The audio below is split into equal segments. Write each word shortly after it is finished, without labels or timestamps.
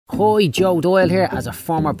Hi, Joe Doyle here. As a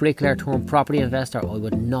former bricklayer turned property investor, I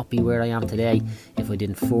would not be where I am today if I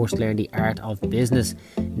didn't first learn the art of business.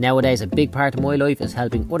 Nowadays, a big part of my life is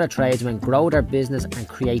helping other tradesmen grow their business and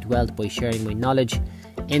create wealth by sharing my knowledge,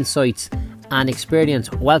 insights and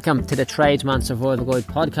experience. Welcome to the Tradesman Survival Guide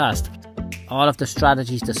podcast. All of the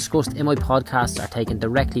strategies discussed in my podcasts are taken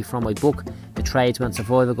directly from my book, The Tradesman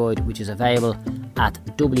Survival Guide, which is available at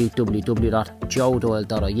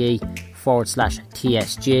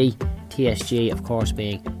www.joedoyle.ie/TSG. TSG, of course,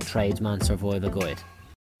 being Tradesman Survival Guide.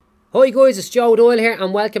 Hi guys, it's Joe Doyle here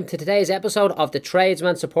and welcome to today's episode of the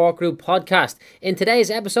Tradesman Support Group podcast. In today's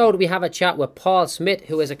episode we have a chat with Paul Smith,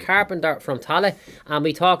 who is a carpenter from Tallaght, and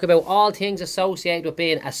we talk about all things associated with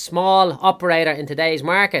being a small operator in today's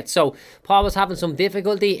market. So Paul was having some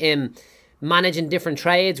difficulty in managing different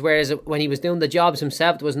trades, whereas when he was doing the jobs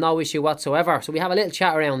himself there was no issue whatsoever. So we have a little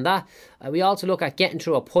chat around that. We also look at getting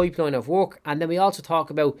through a pipeline of work, and then we also talk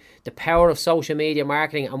about the power of social media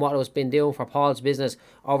marketing and what it's been doing for Paul's business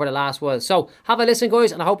over the last while. So have a listen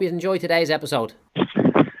guys, and I hope you enjoy today's episode.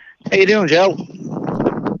 How you doing, Joe?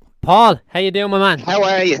 Paul, how you doing, my man? How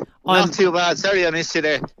are you? Not too bad. Sorry I missed you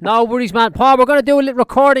there. No worries, man. Paul, we're going to do a little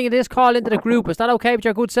recording of this call into the group. Is that okay with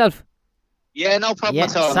your good self? Yeah, no problem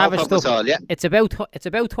at all. Savage no problem stuff. at all, yeah. It's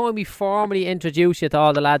about time we formally introduce you to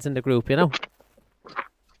all the lads in the group, you know?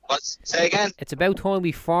 What? Say again? It's about time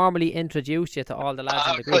we formally introduce you to all the lads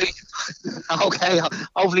in the group. Okay,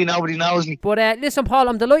 hopefully nobody knows me. But listen, Paul,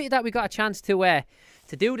 I'm delighted that we got a chance to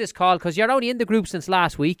do this call, because you're only in the group since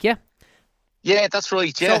last week, yeah? Yeah, that's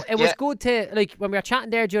right, yeah. So it was good to, like, when we were chatting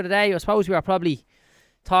there the other day, I suppose we were probably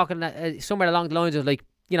talking somewhere along the lines of, like,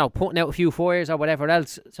 you know, putting out a few fires or whatever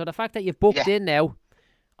else. So the fact that you've booked in now,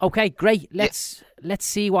 okay, great. Let's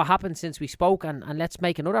see what happened since we spoke, and let's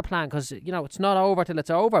make another plan, because, you know, it's not over till it's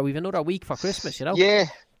over. We've another week for Christmas, you know? Yeah,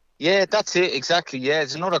 that's it, exactly. Yeah,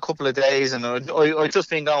 it's another couple of days, and I've just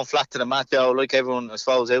been going flat to the mat, Joe, like everyone, I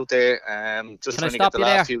suppose, out there. Just trying to get the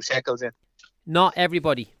last few shekels in. Not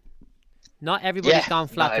everybody's gone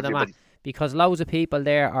flat to the mat, because loads of people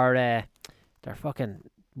there are they're fucking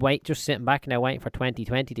just sitting back now waiting for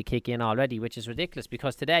 2020 to kick in already, which is ridiculous,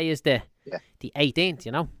 because today is the 18th,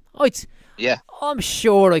 you know. I'm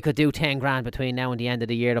sure I could do 10 grand between now and the end of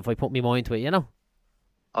the year if I put my mind to it, you know.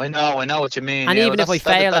 I know what you mean. And yeah, even if I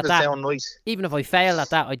fail at that, nice. even if I fail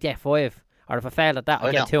at that, I'd get 5. Or if I fail at that,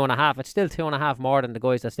 I'd get 2.5. It's still 2.5 more than the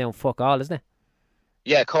guys that's doing fuck all, isn't it?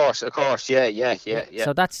 Yeah, of course. Yeah.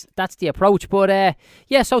 So that's the approach. But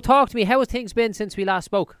so talk to me. How has things been since we last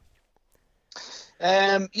spoke?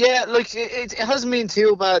 Like it hasn't been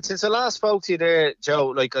too bad since I last spoke to you there, Joe.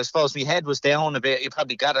 Like, I suppose my head was down a bit. You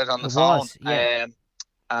probably got it on the phone.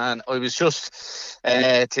 And I was just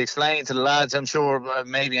to explain to the lads, I'm sure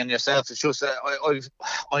maybe and yourself, it's just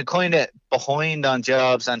I'm kind of behind on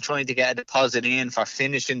jobs and trying to get a deposit in for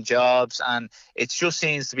finishing jobs, and it just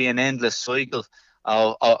seems to be an endless cycle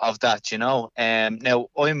of that, you know. Now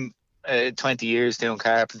I'm 20 years doing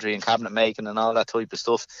carpentry and cabinet making and all that type of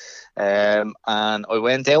stuff, and I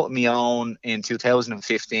went out on my own in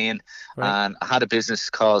 2015, and I had a business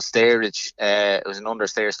called Stairage. It was an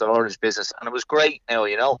understair storage business, and it was great. Now,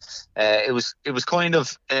 you know, it was kind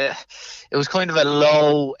of a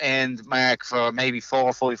low end mark for maybe 400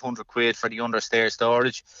 or 500 quid for the understair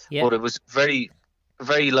storage, but it was very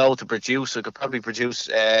low to produce. I could probably produce,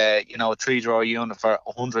 a 3-drawer unit for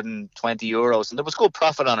 €120, and there was good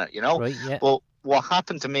profit on it, you know. But what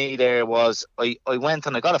happened to me there was I went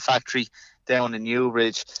and I got a factory down in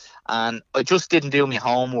Newbridge, and I just didn't do my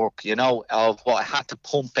homework, you know, of what I had to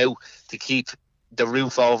pump out to keep the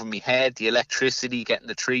roof over my head, the electricity, getting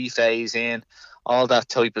the 3-phase in, all that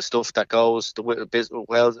type of stuff that goes, the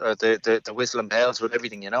whistle and bells with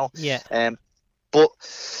everything, you know. But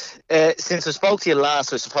since I spoke to you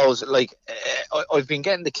last, I suppose, like, I've been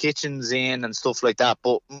getting the kitchens in and stuff like that,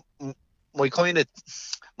 but my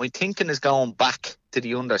thinking is going back to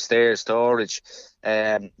the understair storage,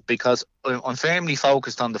 because I'm firmly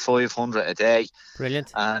focused on the 500 a day.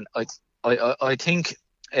 Brilliant. And I think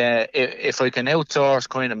if I can outsource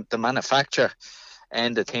kind of the manufacture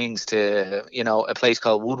end of things to, you know, a place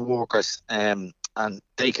called Woodworkers, and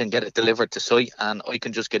they can get it delivered to site, and I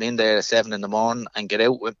can just get in there at 7 in the morning and get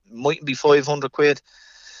out. It mightn't be 500 quid,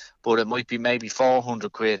 but it might be maybe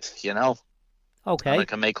 400 quid, you know. Okay. And I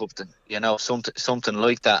can make up something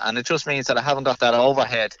like that, and it just means that I haven't got that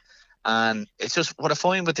overhead. And it's just what I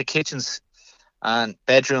find with the kitchens and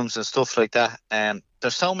bedrooms and stuff like that.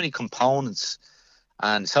 There's so many components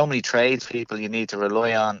and so many tradespeople you need to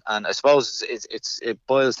rely on, and I suppose it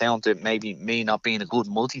boils down to maybe me not being a good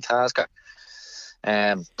multitasker.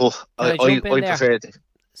 But I prefer it.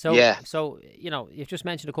 So, Yeah. so you've just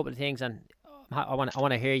mentioned a couple of things, and I want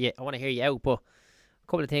to hear you. I want to hear you out, but a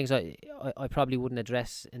couple of things I probably wouldn't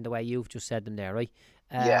address in the way you've just said them there, right?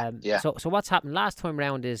 Yeah. So what's happened last time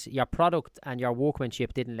round is your product and your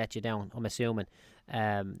workmanship didn't let you down, I'm assuming.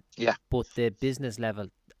 Yeah. But the business level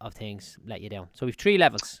of things let you down. So we've 3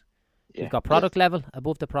 levels. Yeah. We've got product level.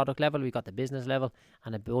 Above the product level, we've got the business level,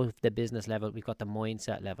 and above the business level, we've got the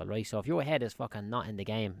mindset level, right? So if your head is fucking not in the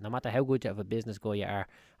game, no matter how good of a business guy you are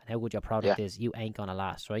and how good your product is, you ain't gonna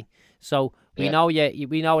last, right? So we know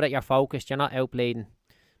we know that you're focused. You're not out bleeding,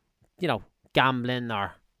 gambling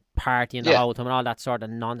or partying the whole time and all that sort of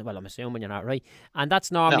well, I'm assuming you're not, right? And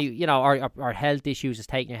that's normally, our health issues is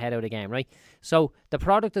taking your head out of the game, right? So the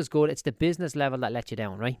product is good. It's the business level that lets you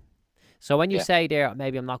down, right? So when you say there,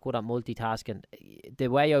 maybe I'm not good at multitasking, the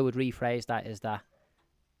way I would rephrase that is that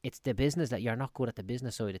it's the business that you're not good at the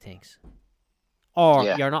business side of things. Or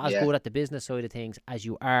you're not as good at the business side of things as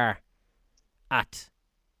you are at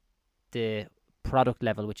the product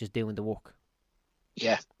level, which is doing the work.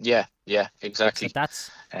 Yeah, exactly. So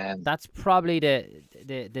that's probably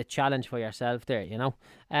the challenge for yourself there,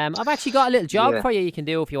 I've actually got a little job for you can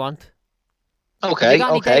do if you want. Okay,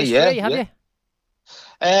 have you?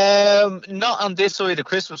 Not on this side of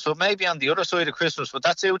Christmas, but maybe on the other side of Christmas. Would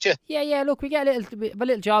that suit you? Yeah. Look, we get a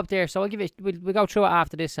little job there, so I'll give you. We'll go through it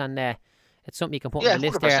after this, and it's something you can put on the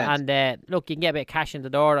list 100%. There. And look, you can get a bit of cash in the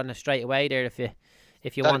door on it straight away there if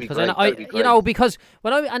you want. Because because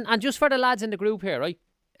when and just for the lads in the group here, right?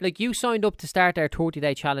 Like, you signed up to start our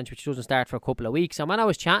 30-day challenge, which doesn't start for a couple of weeks. And when I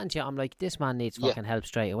was chatting to you, I'm like, this man needs fucking help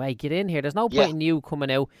straight away. Get in here. There's no point in you coming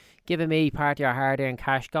out, giving me part of your hard-earned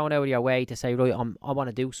cash, going out of your way to say, right, I want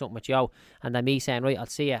to do something with you. And then me saying, right, I'll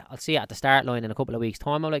see you at the start line in a couple of weeks'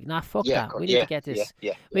 time. I'm like, nah, fuck that. We need to get this.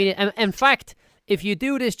 In fact, if you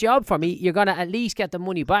do this job for me, you're going to at least get the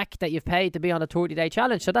money back that you've paid to be on a 30-day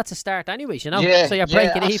challenge. So that's a start anyways, so you're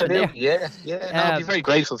breaking even there. Yeah. I'd be very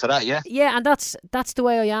grateful for that, Yeah, and that's the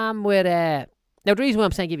way I am with... now, the reason why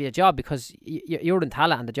I'm saying give you a job, because you're in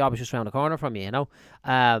Tallaght and the job is just around the corner from you,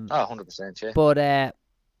 100%, yeah. But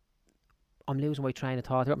I'm losing my train of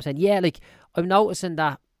thought. I'm saying, I'm noticing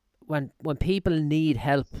that when people need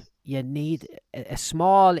help, you need a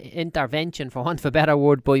small intervention, for want of a better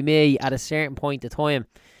word, by me at a certain point of time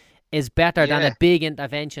is better than a big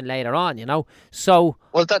intervention later on, So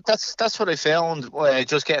well, that's what I found.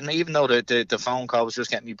 Just getting, even though the phone call was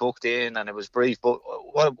just getting me booked in and it was brief, but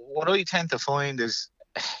what I tend to find is,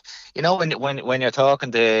 when you're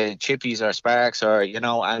talking to Chippies or Sparks or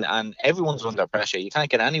and everyone's under pressure. You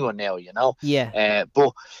can't get anyone now,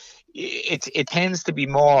 but it tends to be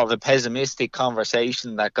more of a pessimistic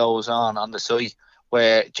conversation that goes on the site,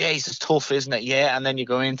 where, jeez, it's tough, isn't it? Yeah, and then you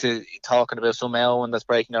go into talking about some Elwyn that's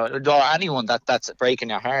breaking your, or anyone that's breaking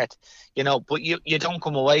your heart, but you don't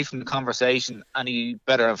come away from the conversation any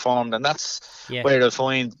better informed, and that's where I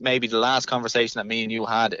find maybe the last conversation that me and you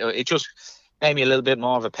had, it just made me a little bit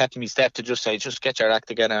more of a pep in me step to just say, just get your act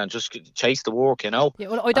together and just chase the work, Yeah,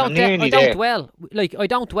 well, I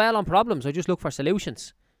don't dwell on problems. I just look for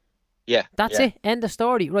solutions. Yeah, that's it. End of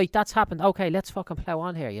story. Right, that's happened. Okay, let's fucking plow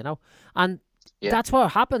on here, and that's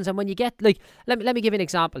what happens. And when you get let me give you an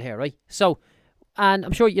example here, right? So, and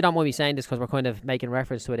I'm sure you don't mind me saying this because we're kind of making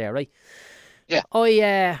reference to it there, right? Yeah.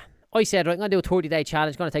 I said, right, I'm going to do a 30-day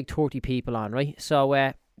challenge. Going to take 30 people on, right?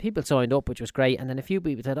 So people signed up, which was great, and then a few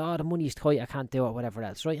people said, oh, the money's tight, I can't do it, whatever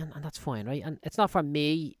else, right? And that's fine, right? And it's not for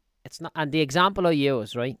me. It's not. And the example I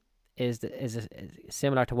use, right, is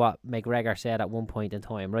similar to what McGregor said at one point in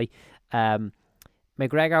time, right?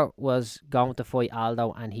 McGregor was going to fight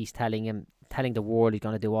Aldo, and he's telling the world he's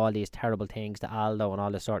going to do all these terrible things to Aldo and all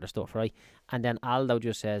this sort of stuff, right? And then Aldo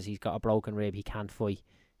just says he's got a broken rib, he can't fight.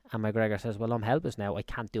 And McGregor says, well, I'm helpless now, I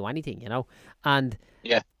can't do anything, And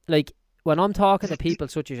when I'm talking to people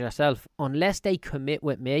such as yourself, unless they commit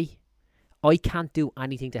with me, I can't do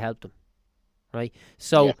anything to help them, right?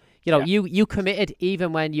 So you committed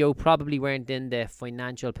even when you probably weren't in the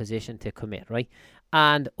financial position to commit, right?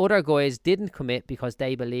 And other guys didn't commit because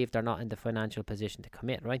they believe they're not in the financial position to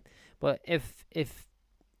commit, right? But if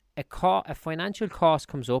a financial cost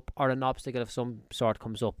comes up, or an obstacle of some sort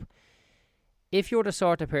comes up, if you're the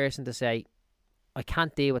sort of person to say, I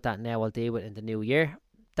can't deal with that now, I'll deal with it in the new year,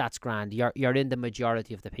 that's grand. You're in the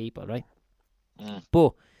majority of the people, right?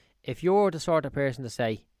 But if you're the sort of person to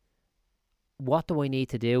say, what do I need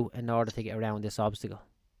to do in order to get around this obstacle?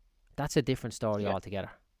 That's a different story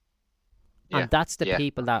altogether. And that's the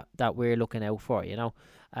people that we're looking out for,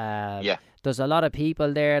 There's a lot of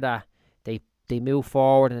people there that they move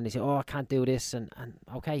forward and they say, oh, I can't do this, and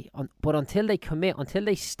okay, but until they commit, until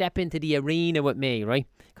they step into the arena with me, right?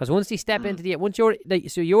 Because once they step into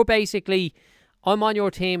so you're basically, I'm on your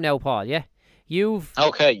team now, Paul, yeah? You've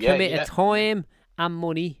committed time and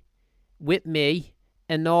money with me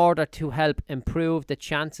in order to help improve the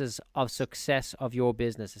chances of success of your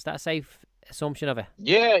business. Is that a safe assumption of it?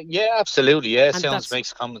 Yeah, absolutely. Yeah,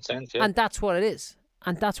 makes common sense. Yeah. And that's what it is.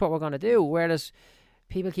 And that's what we're going to do. Whereas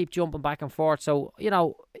people keep jumping back and forth. So,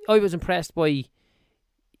 I was impressed by,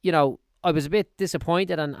 I was a bit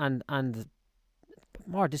disappointed and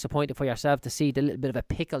more disappointed for yourself to see the little bit of a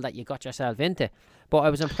pickle that you got yourself into. But I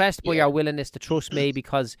was impressed by your willingness to trust me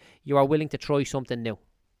because you are willing to try something new.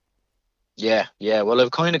 Yeah. Well,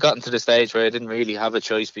 I've kind of gotten to the stage where I didn't really have a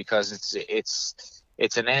choice because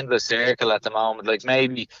it's an endless circle at the moment. Like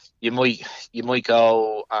maybe you might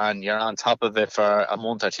go and you're on top of it for a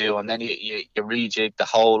month or two, and then you rejig the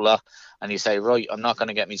whole lot, and you say, right, I'm not going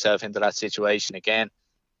to get myself into that situation again.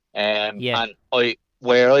 And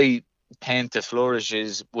where I tend to flourish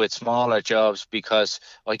is with smaller jobs because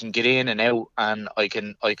I can get in and out, and I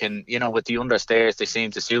can with the understairs they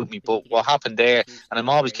seem to suit me. But what happened there, and I'm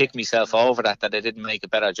always kicking myself over that I didn't make a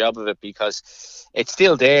better job of it, because it's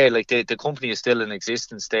still there. Like the company is still in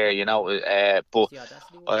existence there, but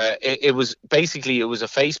it was a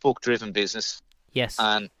Facebook driven business. Yes.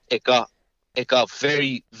 And it got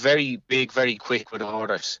very, very big very quick with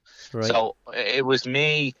orders. Right. So it was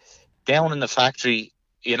me down in the factory,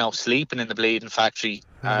 sleeping in the bleeding factory,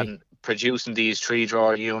 right, and producing these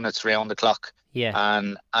 3-drawer units round the clock. Yeah.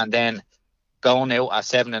 And then going out at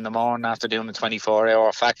 7 a.m. after doing the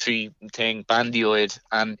 24-hour factory thing, bandy-eyed,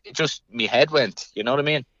 and it just, my head went, you know what I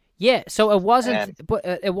mean? Yeah, so it wasn't, but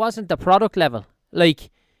it wasn't the product level.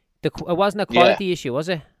 Like, it wasn't a quality issue, was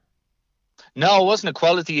it? No, it wasn't a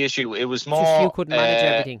quality issue. It was more... Just you couldn't manage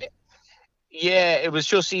everything. Yeah, it was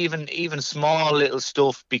just even small little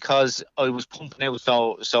stuff, because I was pumping out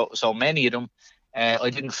so many of them. I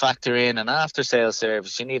didn't factor in an after sales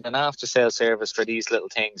service. You need an after sales service for these little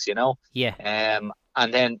things, Yeah.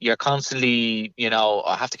 And then you're constantly,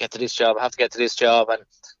 I have to get to this job, and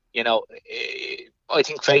I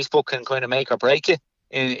think Facebook can kind of make or break you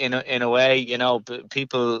in a way.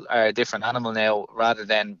 People are a different animal now, rather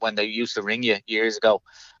than when they used to ring you years ago.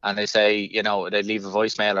 And they say, they leave a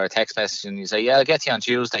voicemail or a text message, and you say, yeah, I'll get you on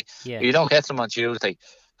Tuesday. Yeah. If you don't get them on Tuesday,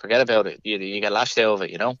 forget about it. You get lashed out of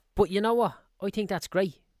it, But you know what? I think that's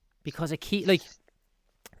great, because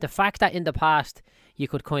the fact that in the past you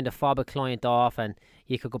could kind of fob a client off and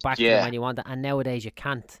you could go back to them when you want it, and nowadays you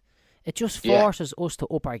can't. It just forces us to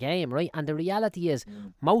up our game, right? And the reality is,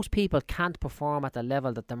 most people can't perform at the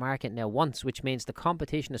level that the market now wants, which means the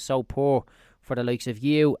competition is so poor for the likes of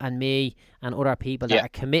you and me and other people that are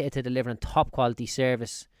committed to delivering top quality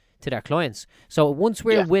service to their clients. So once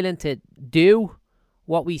we're willing to do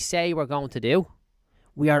what we say we're going to do,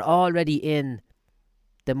 we are already in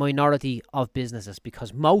the minority of businesses,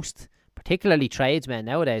 because most, particularly tradesmen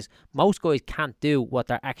nowadays, most guys can't do what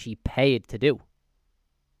they're actually paid to do.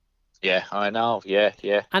 Yeah, I know. Yeah.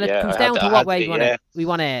 And it comes down to what way we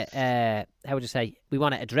want to. How would you say? We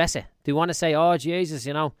want to address it. Do we want to say, "Oh Jesus,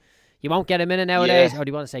 you won't get a minute nowadays," or do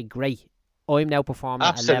you want to say, "Great, I'm now performing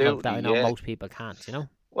at a level that I know most people can't."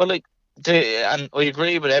 Well, and I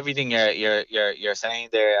agree with everything you're saying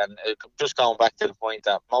there, and just going back to the point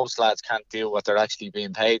that most lads can't do what they're actually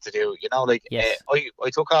being paid to do. I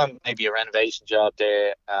took on maybe a renovation job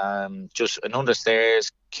there, just an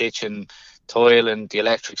understairs kitchen, toiling, the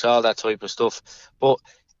electrics, all that type of stuff. But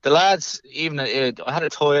the lads, even I had a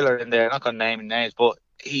toiler in there, not going to name names, but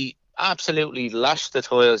he absolutely lashed the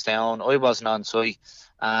toils down. I wasn't on site,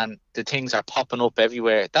 and the things are popping up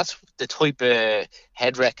everywhere. That's the type of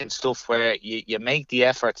head wrecking stuff where you make the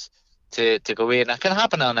effort to go in. That can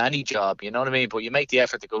happen on any job, you know what I mean? But you make the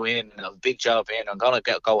effort to go in, a big job in, I'm going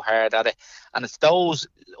to go hard at it. And it's those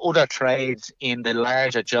other trades in the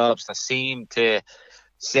larger jobs that seem to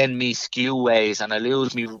send me skew ways, and I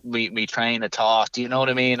lose me train of thought, you know what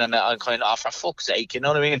I mean? And I'm kind of, for fuck's sake, you know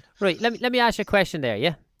what I mean? Right, let me ask you a question there,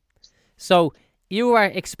 yeah? So you are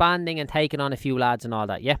expanding and taking on a few lads and all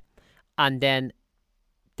that, yeah? And then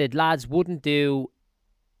the lads wouldn't do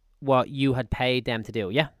what you had paid them to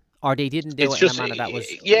do, yeah? Or they didn't do it in a manner that was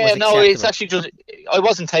acceptable. It's actually just, I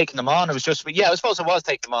wasn't taking them on. It was just, I suppose I was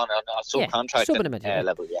taking them on a subcontract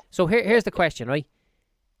level, yeah. So here's the question, right?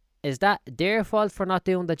 Is that their fault for not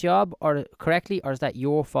doing the job or correctly, or is that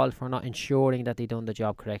your fault for not ensuring that they done the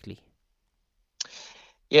job correctly?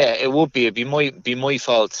 Yeah, it would be. It'd be my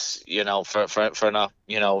fault, for not,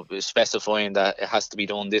 specifying that it has to be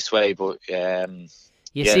done this way. But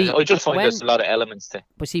See, I just find there's a lot of elements to.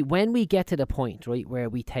 But see, when we get to the point, right, where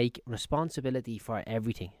we take responsibility for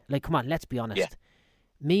everything, like, come on, let's be honest. Yeah.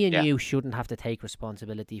 Me and you shouldn't have to take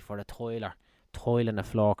responsibility for a toiler tiling the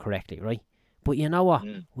floor correctly, right? But you know what?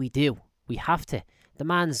 We do. We have to. The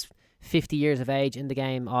man's 50 years of age in the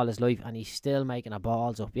game all his life, and he's still making a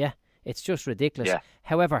balls up, yeah? It's just ridiculous. Yeah.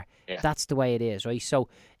 However, that's the way it is, right? So,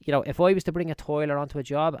 you know, if I was to bring a toiler onto a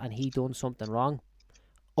job and he done something wrong,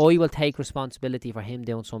 I will take responsibility for him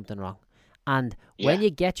doing something wrong. And when you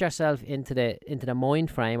get yourself into the mind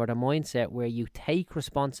frame or the mindset where you take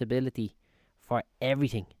responsibility for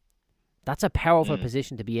everything, that's a powerful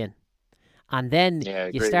position to be in. And then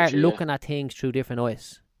you start looking at things through different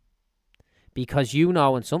eyes. Because you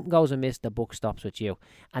know when something goes amiss, the buck stops with you.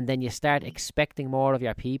 And then you start expecting more of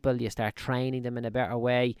your people. You start training them in a better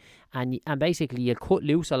way. And basically you'll cut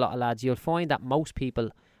loose a lot of lads. You'll find that most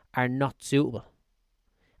people are not suitable.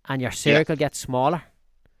 And your circle gets smaller,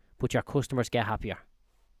 but your customers get happier.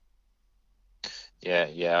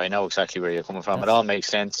 Yeah, I know exactly where you're coming from. It all makes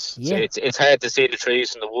sense. Yeah. It's hard to see the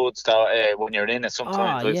trees in the woods when you're in it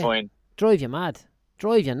sometimes. I find. Drive you mad.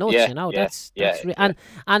 Drive you nuts, you know. That's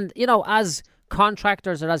And, you know, as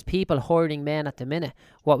contractors or as people hiring men at the minute,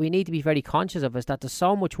 what we need to be very conscious of is that there's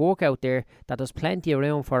so much work out there that there's plenty of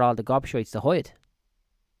room for all the gobshites to hide.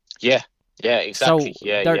 Yeah, exactly.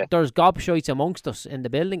 So there's gobshites amongst us in the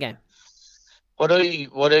building game. What I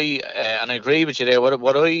and I agree with you there.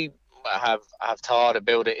 What I have thought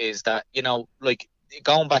about it is that, you know, like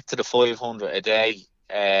going back to the 500 a day,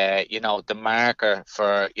 you know, the marker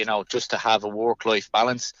for, you know, just to have a work-life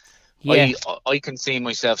balance. Yeah. I can see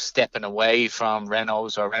myself stepping away from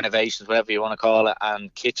renos or renovations, whatever you want to call it,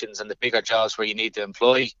 and kitchens and the bigger jobs where you need to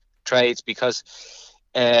employ trades, because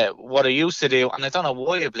what I used to do, and I don't know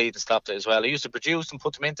why I bleeding stopped it as well, I used to produce them,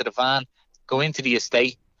 put them into the van, go into the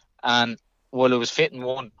estate, and while I was fitting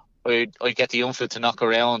one, I'd get the young to knock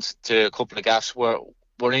around to a couple of gaffs where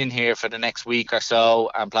we're in here for the next week or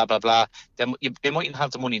so, and blah blah blah. Then they mightn't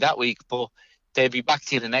have the money that week, but they'd be back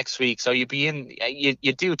to you the next week. So you'd be in,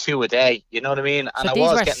 you do 2 a day. You know what I mean? And so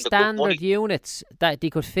these were standard units that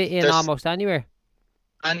they could fit in almost anywhere.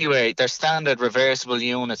 Anyway, they're standard reversible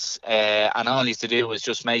units, and all you have to do is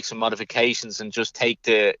just make some modifications and just take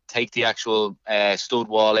the actual stud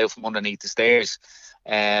wall out from underneath the stairs.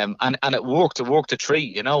 And it worked a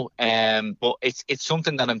treat, you know. But it's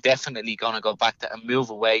something that I'm definitely going to go back to and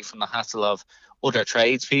move away from the hassle of other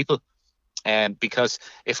tradespeople. Because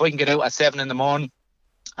if I can get out at 7 in the morning,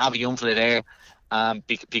 have a young fella there,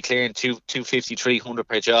 be clearing 250, 300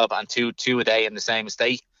 per job, and two a day in the same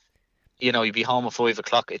estate, you know, you'd be home at 5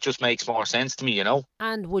 o'clock. It just makes more sense to me, you know.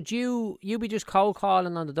 And would you be just cold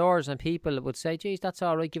calling on the doors, and people would say, "Geez, that's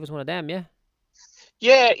all right, give us one of them," yeah?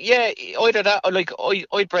 Yeah. Either that, or like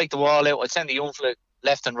I'd break the wall out. I'd send the young fella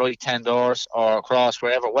left and right 10 doors or across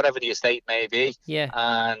whatever the estate may be. Yeah.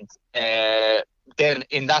 And then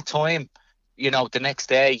in that time, you know, the next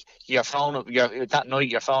day, that night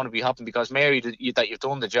your phone will be hopping, because Mary that you've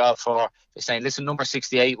done the job for is saying, listen, number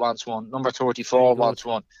 68 wants one, number 34 wants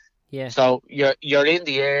one. Yeah. So you're in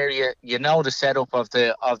the area, you know the setup of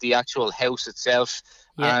the actual house itself.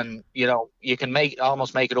 Yeah. And, you know, you can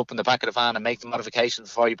almost make it up in the back of the van and make the modifications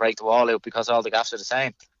before you break the wall out, because all the gaffs are the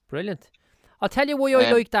same. Brilliant. I'll tell you why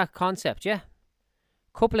I like that concept, yeah?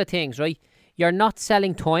 Couple of things, right? You're not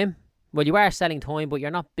selling time. Well, you are selling time, but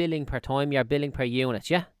you're not billing per time. You're billing per unit,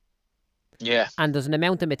 yeah? Yeah. And there's an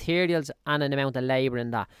amount of materials and an amount of labour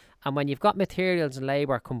in that. And when you've got materials and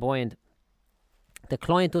labour combined, the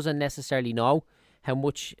client doesn't necessarily know how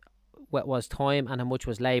much was time and how much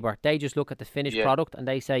was labour. They just look at the finished product and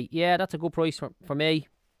they say, yeah, that's a good price for me.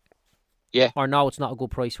 Yeah. Or no, it's not a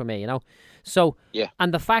good price for me, you know. So,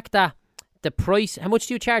 and the fact that the price, how much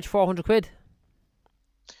do you charge? 400 quid?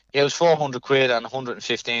 Yeah, it was 400 quid and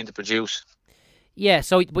 115 to produce. Yeah,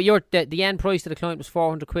 so, but the end price to the client was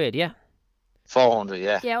 400 quid, yeah? 400,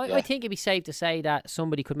 yeah. Yeah, I think it'd be safe to say that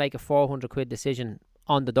somebody could make a 400 quid decision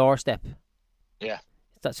on the doorstep. Yeah.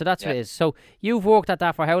 So that's what it is. So you've worked at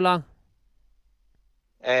that for how long?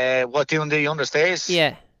 What, doing the understairs?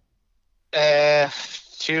 Yeah.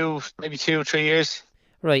 Maybe 2 or 3 years.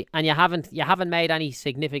 Right, and you haven't made any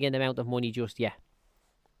significant amount of money just yet.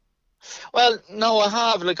 Well, no, I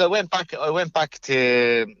have. Like I went back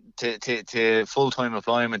to full-time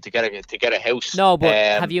employment to get a house. No, but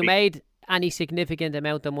have you made any significant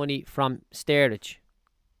amount of money from stairage?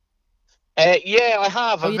 Yeah, I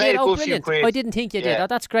have. I've made a good few quid. I didn't think you did. Oh,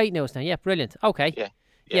 that's great news then. Yeah, brilliant. Okay.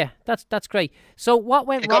 Yeah, that's great. So what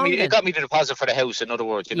went wrong then? It got me the deposit for the house, in other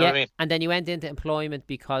words. You know what I mean? And then you went into employment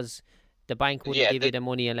because the bank wouldn't give you the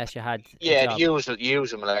money unless you had the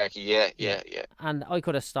usual malarkey. Yeah. And I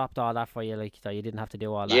could have stopped all that for you, like, so you didn't have to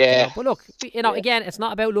do all that. Yeah. But look, again, it's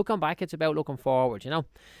not about looking back, it's about looking forward,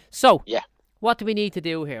 So, what do we need to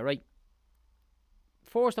do here, right?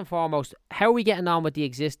 First and foremost, how are we getting on with the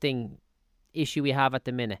existing issue we have at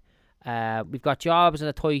the minute? We've got jobs and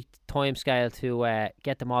a tight time scale to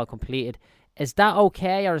get them all completed. Is that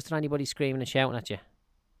okay, or is there anybody screaming and shouting at you?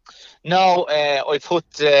 No, I put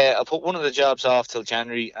one of the jobs off till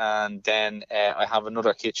January, and then I have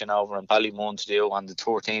another kitchen over in Ballymun to do on the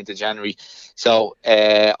 13th of January. So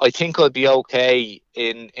I think I'll be okay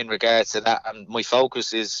in regards to that. And my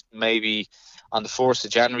focus is maybe on the 1st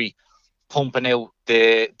of January, pumping out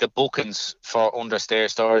the bookings for understair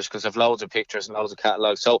storage, because I've loads of pictures and loads of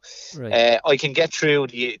catalogues. So I can get through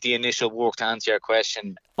the initial work to answer your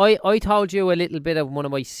question. I told you a little bit of one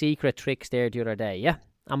of my secret tricks there the other day, yeah?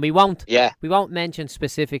 And we won't mention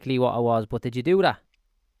specifically what it was, but did you do that?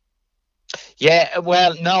 Yeah,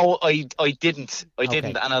 well, no, I didn't. I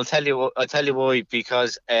didn't, and I'll tell you why.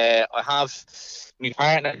 Because I have my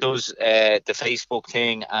partner does the Facebook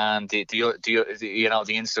thing and the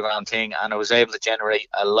Instagram thing, and I was able to generate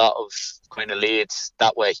a lot of kind of leads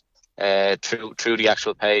that way through the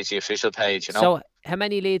actual page, the official page. So, how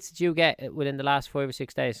many leads did you get within the last 5 or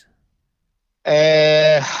 6 days?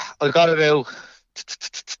 I got about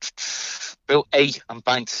 8 and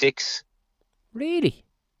banked 6. Really?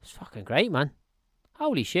 It's fucking great, man.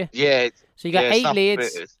 Holy shit. Yeah. So you got 8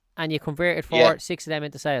 leads and you converted 6 of them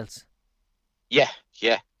into sales. Yeah.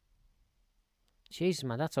 Jesus,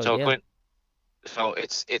 man, that's ideal. So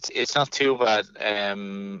it's not too bad.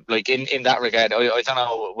 Like in that regard, I don't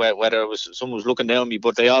know whether it was someone was looking down me,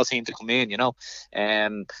 but they all seem to come in,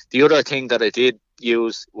 The other thing that I did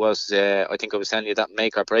use was I think I was telling you that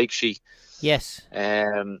make or break sheet. Yes.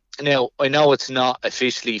 Now I know it's not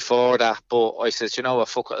officially for that, but I said,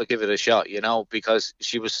 fuck it, I'll give it a shot, because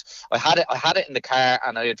I had it in the car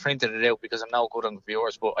and I had printed it out because I'm no good on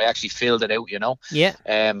computers, but I actually filled it out, Yeah.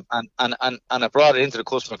 And I brought it into the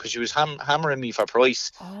customer because she was hammering me for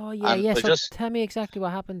price. Oh yeah. So tell me exactly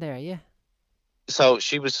what happened there, yeah. So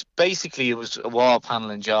she was basically, it was a wall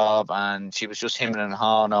paneling job, and she was just hemming and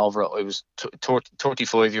hawing over it. It was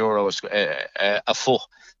 €35 a foot.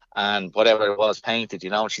 And whatever it was painted,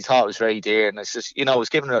 and she thought it was very dear. And it's just, I was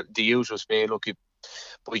giving her the usual spiel, look, you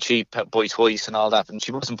buy cheap, buy twice and all that. And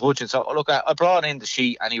she wasn't budging. So, look, I brought in the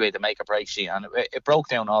sheet anyway, the make or break sheet, and it broke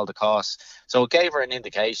down all the costs. So it gave her an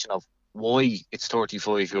indication of why it's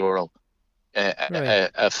 €35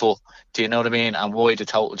 a foot. Do you know what I mean? And why the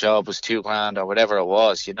total job was $2,000 or whatever it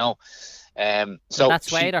was, So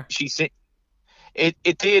that's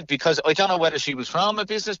it did, because I don't know whether she was from a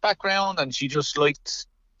business background and she just liked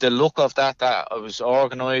the look of that it was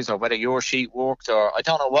organised, or whether your sheet worked, or I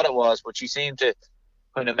don't know what it was, but she seemed to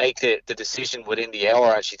kind of make the decision within the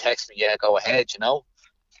hour, and she texted me, yeah, go ahead,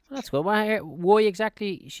 That's good. Why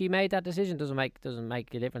exactly she made that decision doesn't make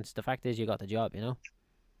a difference. The fact is you got the job,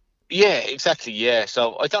 Yeah, exactly, yeah.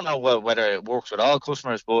 So I don't know whether it works with all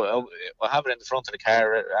customers, but I have it in the front of the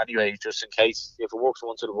car anyway, just in case. If it works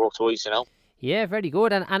once, it'll work twice, Yeah, very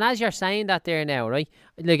good. And as you're saying that there now, right?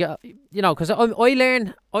 Like, because I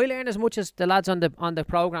learn as much as the lads on the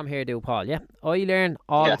program here do, Paul. Yeah, I learn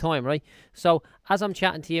all the time, right? So as I'm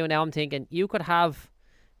chatting to you now, I'm thinking you could have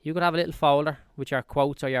a little folder with your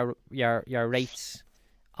quotes or your rates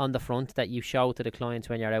on the front that you show to the clients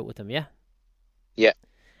when you're out with them. Yeah. Yeah.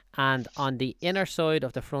 And on the inner side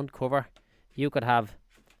of the front cover, you could have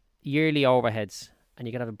yearly overheads, and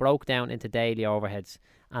you could have it broke down into daily overheads,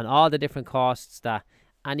 and all the different costs that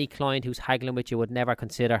any client who's haggling with you would never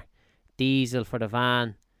consider. Diesel for the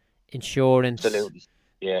van, insurance. Absolutely.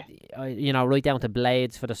 Yeah. Right down to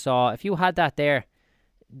blades for the saw. If you had that there,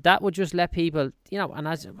 that would just let people, and I'm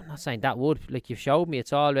not saying that would, like you showed me,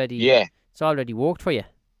 it's already worked for you.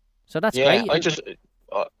 So that's great.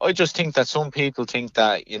 I just think that some people think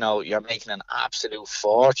that, you're making an absolute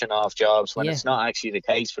fortune off jobs when it's not actually the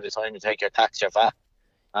case for the time you take your tax, your VAT,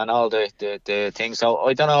 and all the things. So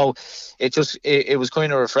I don't know. It was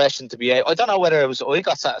kind of refreshing to be. I don't know whether I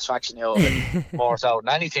got satisfaction, more so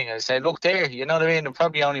than anything. I say, look there, you know what I mean? I'm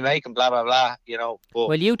probably only making blah blah blah, But,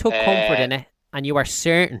 well, you took comfort in it, and you were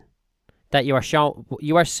certain that you were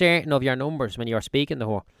certain of your numbers when you were speaking to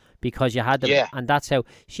her, because you had them, and that's how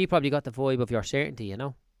she probably got the vibe of your certainty,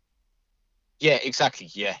 Yeah, exactly.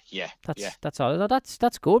 Yeah. That's all.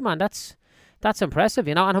 That's good, man. That's impressive,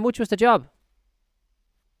 And how much was the job?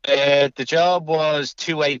 The job was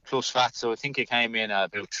 2,800 plus VAT, so I think it came in at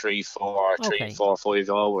about 3,450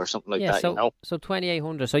 or something like that. So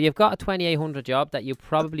 2,800. So you've got a 2,800 job that you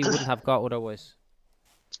probably wouldn't have got otherwise.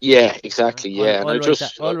 Yeah, exactly. Yeah,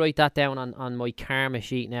 I'll write that down on my karma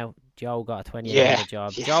sheet now. Joe got a 2,800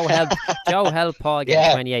 job. Joe helped Paul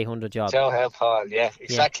get a 2,800 job. Joe helped Paul. Yeah,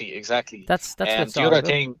 exactly. That's what's the other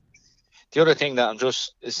thing. The other thing that I'm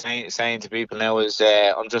just saying to people now is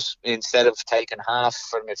I'm just, instead of taking half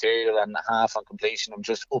for material and half on completion, I'm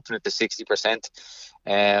just upping it to 60%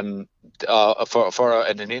 for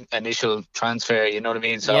an initial transfer, you know what I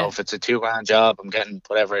mean? So if it's a $2,000 job, I'm getting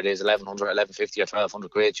whatever it is, 1,100, 1,150 or 1,200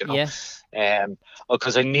 quid, you know?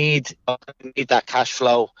 Because I need that cash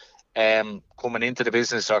flow coming into the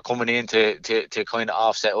business, or coming in to kind of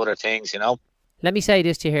offset other things, you know? Let me say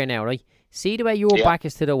this to you here now, right? See the way your back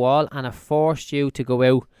is to the wall, and it forced you to go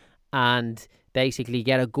out and basically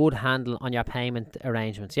get a good handle on your payment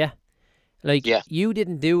arrangements, yeah? Like, you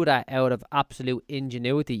didn't do that out of absolute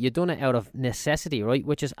ingenuity. You done it out of necessity, right?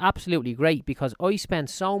 Which is absolutely great, because I spend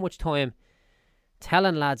so much time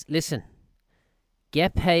telling lads, listen,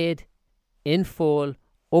 get paid in full,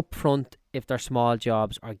 up front if they're small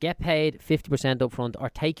jobs, or get paid 50% up front, or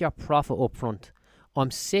take your profit up front. I'm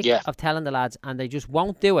sick of telling the lads, and they just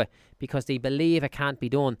won't do it because they believe it can't be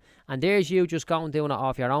done. And there's you just going doing it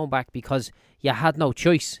off your own back because you had no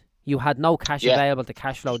choice. You had no cash available to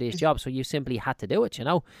cash flow these jobs, so you simply had to do it, you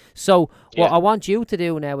know. So what I want you to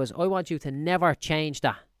do now is I want you to never change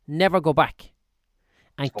that. Never go back.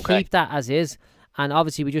 And keep that as is. And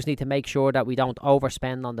obviously we just need to make sure that we don't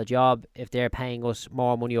overspend on the job if they're paying us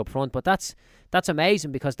more money up front. But that's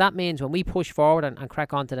amazing, because that means when we push forward and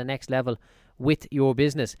crack on to the next level with your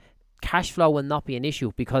business, cash flow will not be an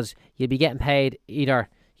issue, because you'll be getting paid either,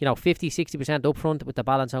 50-60% up front with the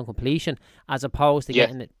balance on completion, as opposed to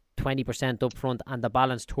getting it 20% up front and the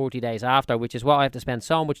balance 30 days after, which is what I have to spend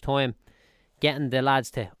so much time getting the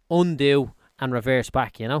lads to undo and reverse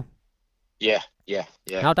back, you know? Yeah.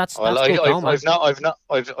 No, that's good going, I've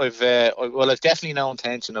definitely no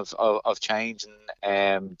intention of changing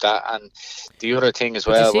that. And the other thing as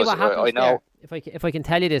well was, I know, if I can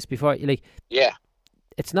tell you this before,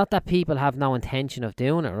 it's not that people have no intention of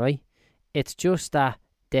doing it, right? It's just that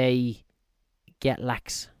they get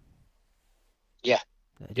lax.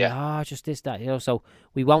 Just this, that, so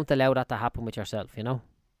we won't allow that to happen with yourself, you know.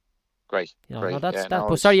 Great. No, that's that.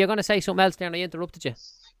 But sorry, you're going to say something else there, and I interrupted you.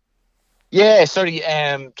 Yeah, sorry.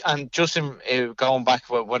 And just in, going back,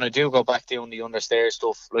 when I do go back doing the understairs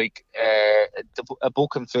stuff, like a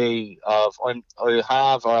booking fee of I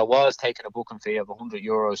was taking a booking fee of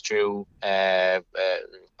 €100 through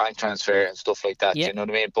bank transfer and stuff like that. You know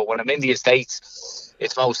what I mean? But when I'm in the Estates,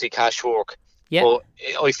 it's mostly cash work. Yeah. But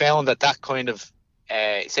I found that kind of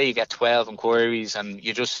say you get 12 inquiries and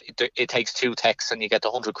it takes 2 texts and you get the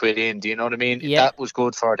 100 quid in. Do you know what I mean? Yeah. That was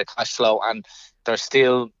good for the cash flow, and there's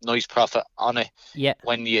still nice profit on it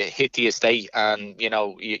when you hit the estate, and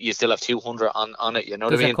you still have 200 on it, you know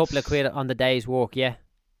what I mean? There's a couple of quid on the day's work.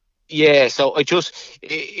 So I just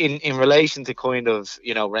in relation to kind of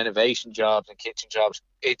renovation jobs and kitchen jobs,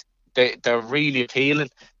 they're really appealing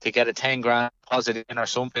to get a 10 grand deposit in or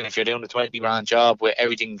something if you're doing a 20 grand job with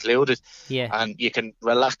everything included, and you can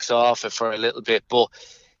relax off it for a little bit. But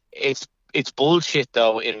it's bullshit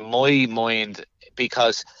though in my mind,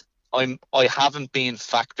 because I haven't been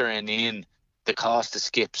factoring in the cost of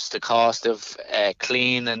skips, the cost of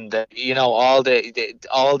clean, and all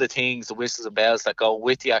the things, the whistles and bells that go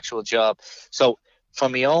with the actual job. So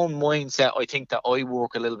from my own mindset, I think that I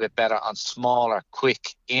work a little bit better on smaller,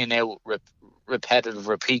 quick, in-out, repetitive,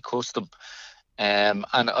 repeat custom. And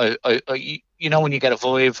I when you get a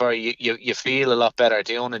vibe, or you feel a lot better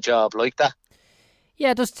doing a job like that.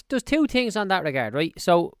 Yeah, there's 2 things on that regard, right?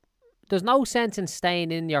 So there's no sense in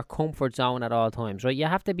staying in your comfort zone at all times, right? You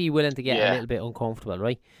have to be willing to get a little bit uncomfortable,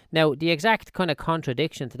 right? Now, the exact kind of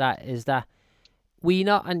contradiction to that is that you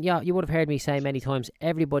would have heard me say many times,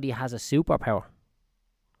 everybody has a superpower.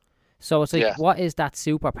 So it's like, what is that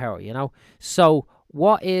superpower, you know? So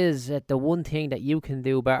what is the one thing that you can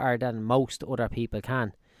do better than most other people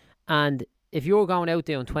can? And if you're going out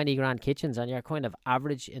doing 20 grand kitchens and you're kind of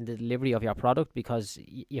average in the delivery of your product because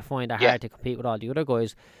you find it hard to compete with all the other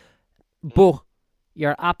guys, but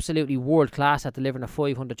you're absolutely world class at delivering a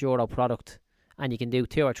 €500 product and you can do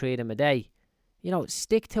 2 or 3 of them a day,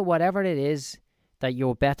 stick to whatever it is that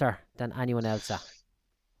you're better than anyone else at.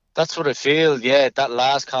 That's what I feel. Yeah, that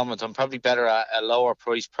last comment, I'm probably better at a lower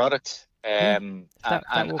price product. That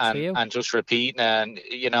works for you. And just repeating, and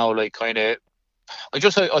kind of,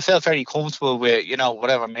 I felt very comfortable with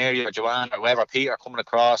whatever Mary or Joanne or whoever Peter coming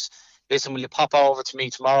across. Listen, will you pop over to me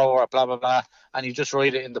tomorrow or blah blah blah, and you just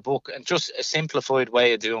write it in the book, and just a simplified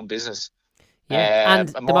way of doing business. And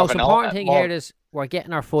the most important thing here is we're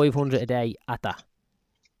getting our 500 a day at that.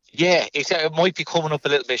 Yeah, it might be coming up a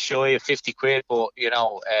little bit shy of 50 quid, but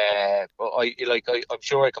I'm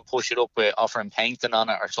sure I can push it up with offering painting on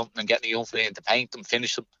it or something and get the young fella to paint them,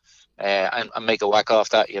 finish them, and make a whack off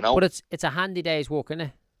that, But it's a handy day's work, isn't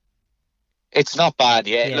it? It's not bad,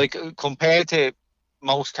 yeah. Like compared to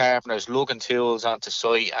most carpenters lugging tools onto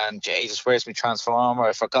site, and Jesus, where's my transformer?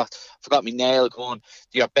 I forgot my nail gun.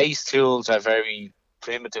 Your base tools are very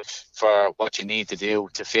primitive for what you need to do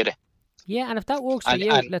to fit it. Yeah, and if that works for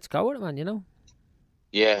you, let's go with it, man.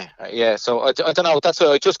 Yeah. So I don't know. That's why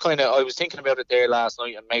I was thinking about it there last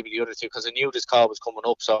night, and maybe the other two, because I knew this call was coming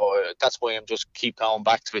up. So that's why I'm just keep going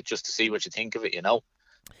back to it just to see what you think of it.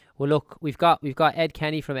 Well, look, we've got Ed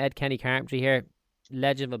Kenny from Ed Kenny Carpentry here,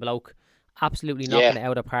 legend of a bloke, absolutely knocking it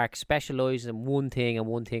out of the park. Specialises in one thing and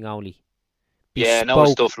one thing only. Bespoke no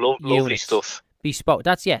stuff, lovely stuff. Bespoke.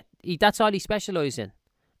 That's all he specialises in,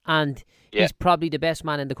 and he's probably the best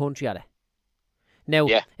man in the country at it. Now,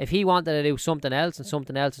 if he wanted to do something else and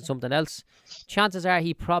something else and something else, chances are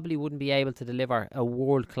he probably wouldn't be able to deliver a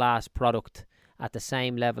world-class product at the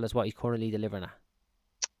same level as what he's currently delivering at.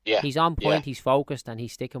 Yeah, he's on point, he's focused, and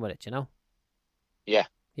he's sticking with it, Yeah.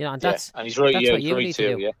 And that's and he's right, that's what you right need too,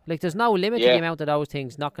 to do. Like, there's no limit to the amount of those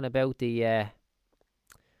things knocking about the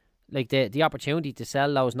opportunity to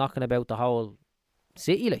sell those knocking about the whole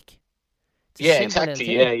city, like.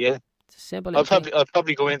 Exactly, yeah. Simple. I'll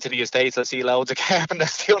probably go into the estates. I'll see loads of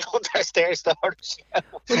carpenters still on their stair stores.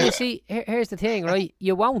 Well, you see, here's the thing, right?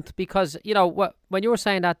 You won't, because when you were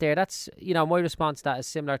saying that there, that's my response to that is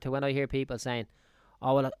similar to when I hear people saying,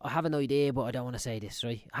 "Oh well, I have an idea, but I don't want to say this."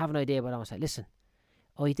 Right? I have an idea, but I don't want to say. Listen,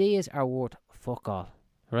 ideas are worth fuck all,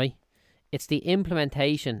 right? It's the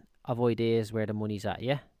implementation of ideas where the money's at.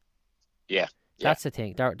 Yeah. That's the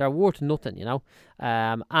thing. They're worth nothing,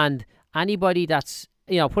 and anybody that's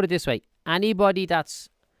put it this way, anybody that's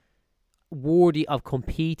worthy of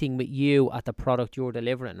competing with you at the product you're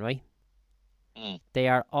delivering, right? They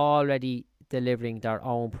are already delivering their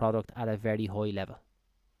own product at a very high level.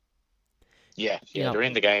 Yeah, they're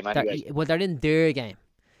in the game anyway. They're in their game.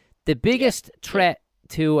 The biggest threat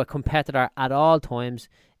to a competitor at all times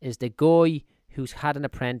is the guy who's had an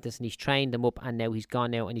apprentice and he's trained them up, and now he's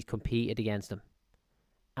gone out and he's competed against them.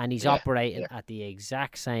 And he's operating at the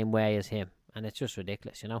exact same way as him. And it's just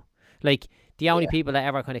ridiculous, Like, the only people that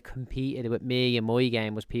ever kind of competed with me in my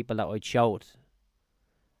game was people that I'd showed.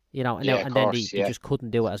 And then they just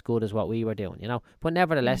couldn't do it as good as what we were doing, But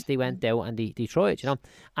nevertheless, they went out and they tried,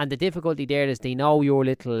 And the difficulty there is they know your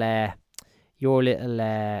little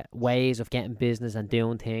ways of getting business and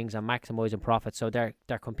doing things and maximising profits. So they're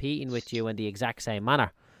competing with you in the exact same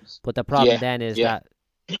manner. But the problem then is that,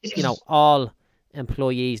 all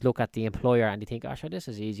employees look at the employer and they think, "Oh, sure, this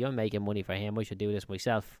is easy. I'm making money for him. I should do this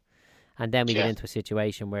myself." And then we get into a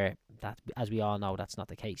situation where that, as we all know, that's not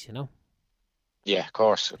the case, Yeah, of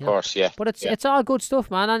course, yeah. But it's all good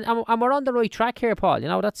stuff, man, and we're on the right track here, Paul.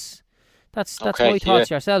 That's my thoughts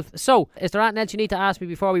yourself. So, is there anything else you need to ask me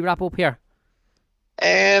before we wrap up here?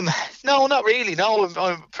 No, not really. No,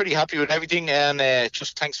 I'm pretty happy with everything, and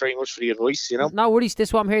just thanks very much for the advice. No worries. This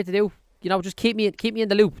is what I'm here to do. Just keep me in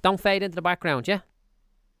the loop. Don't fade into the background, yeah?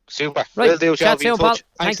 Super. Right. Will do. Chat soon, Paul.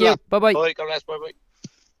 Thank you. Bye-bye. Bye. God bless. Bye-bye.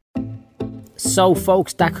 So,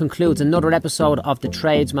 folks, that concludes another episode of the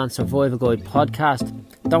Tradesman Survival Guide podcast.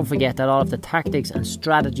 Don't forget that all of the tactics and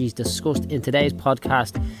strategies discussed in today's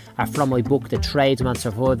podcast are from my book, The Tradesman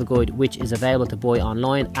Survival Guide, which is available to buy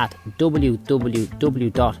online at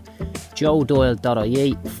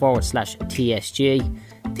www.joedoyle.ie/TSG.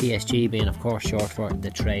 TSG being, of course, short for The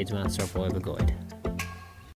Tradesman Survival Guide.